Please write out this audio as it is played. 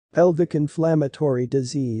Pelvic inflammatory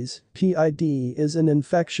disease (PID) is an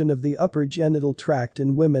infection of the upper genital tract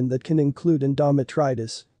in women that can include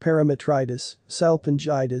endometritis, perimetritis,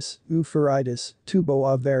 salpingitis, oopheritis, Tubo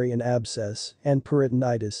ovarian abscess, and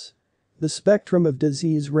peritonitis. The spectrum of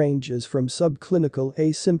disease ranges from subclinical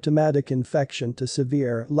asymptomatic infection to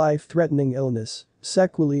severe, life-threatening illness.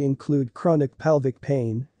 Sequelae include chronic pelvic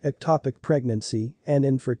pain, ectopic pregnancy, and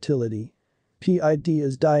infertility. PID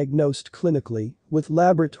is diagnosed clinically, with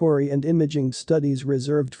laboratory and imaging studies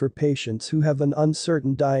reserved for patients who have an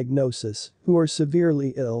uncertain diagnosis, who are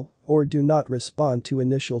severely ill, or do not respond to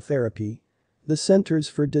initial therapy. The Centers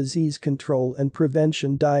for Disease Control and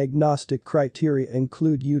Prevention diagnostic criteria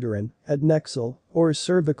include uterine, adnexal, or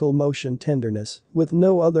cervical motion tenderness, with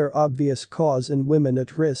no other obvious cause in women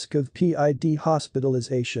at risk of PID.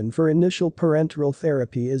 Hospitalization for initial parenteral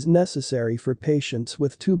therapy is necessary for patients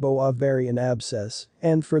with Tubo ovarian abscess,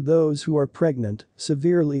 and for those who are pregnant,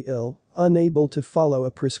 severely ill, unable to follow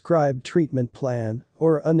a prescribed treatment plan,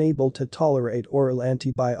 or unable to tolerate oral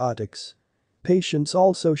antibiotics. Patients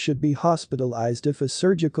also should be hospitalized if a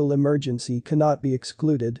surgical emergency cannot be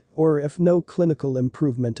excluded or if no clinical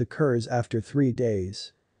improvement occurs after 3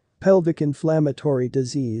 days. Pelvic inflammatory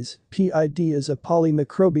disease (PID) is a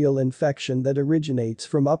polymicrobial infection that originates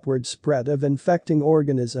from upward spread of infecting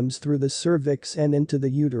organisms through the cervix and into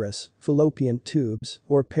the uterus, fallopian tubes,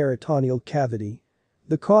 or peritoneal cavity.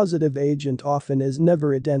 The causative agent often is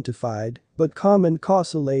never identified, but common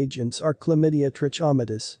causal agents are Chlamydia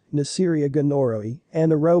trachomatis, Neisseria gonorrhoeae,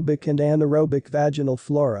 anaerobic and anaerobic vaginal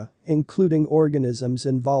flora, including organisms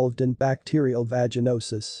involved in bacterial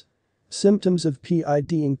vaginosis. Symptoms of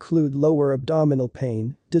PID include lower abdominal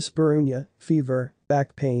pain, dyspareunia, fever,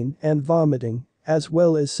 back pain, and vomiting, as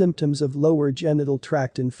well as symptoms of lower genital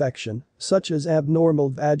tract infection, such as abnormal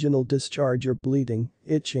vaginal discharge or bleeding,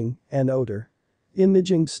 itching, and odor.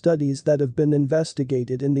 Imaging studies that have been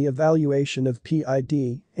investigated in the evaluation of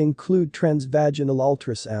PID include transvaginal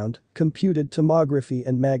ultrasound, computed tomography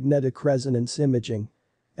and magnetic resonance imaging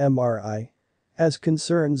 (MRI). As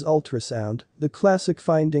concerns ultrasound, the classic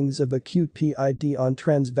findings of acute PID on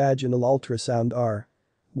transvaginal ultrasound are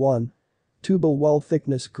 1. Tubal wall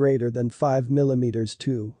thickness greater than 5 mm.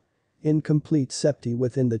 2. Incomplete septi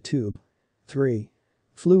within the tube. 3.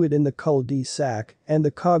 Fluid in the cul-de-sac and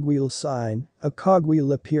the cogwheel sign, a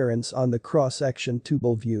cogwheel appearance on the cross-section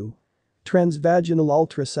tubal view. Transvaginal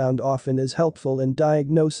ultrasound often is helpful in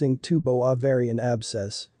diagnosing Tubo ovarian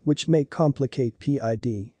abscess, which may complicate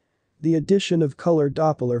PID. The addition of color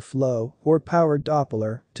Doppler flow, or power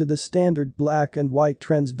Doppler, to the standard black and white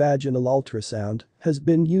transvaginal ultrasound has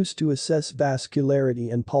been used to assess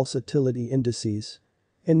vascularity and pulsatility indices.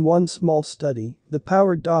 In one small study, the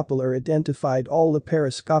power Doppler identified all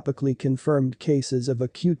laparoscopically confirmed cases of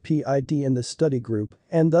acute PID in the study group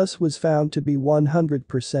and thus was found to be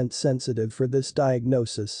 100% sensitive for this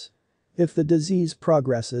diagnosis. If the disease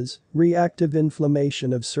progresses, reactive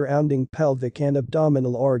inflammation of surrounding pelvic and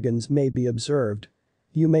abdominal organs may be observed.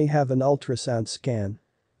 You may have an ultrasound scan.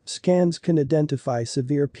 Scans can identify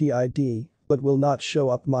severe PID, but will not show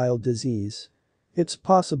up mild disease. It's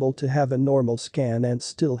possible to have a normal scan and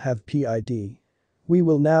still have PID. We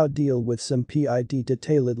will now deal with some PID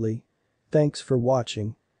detailedly. Thanks for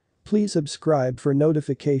watching. Please subscribe for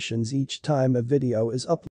notifications each time a video is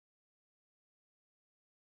uploaded.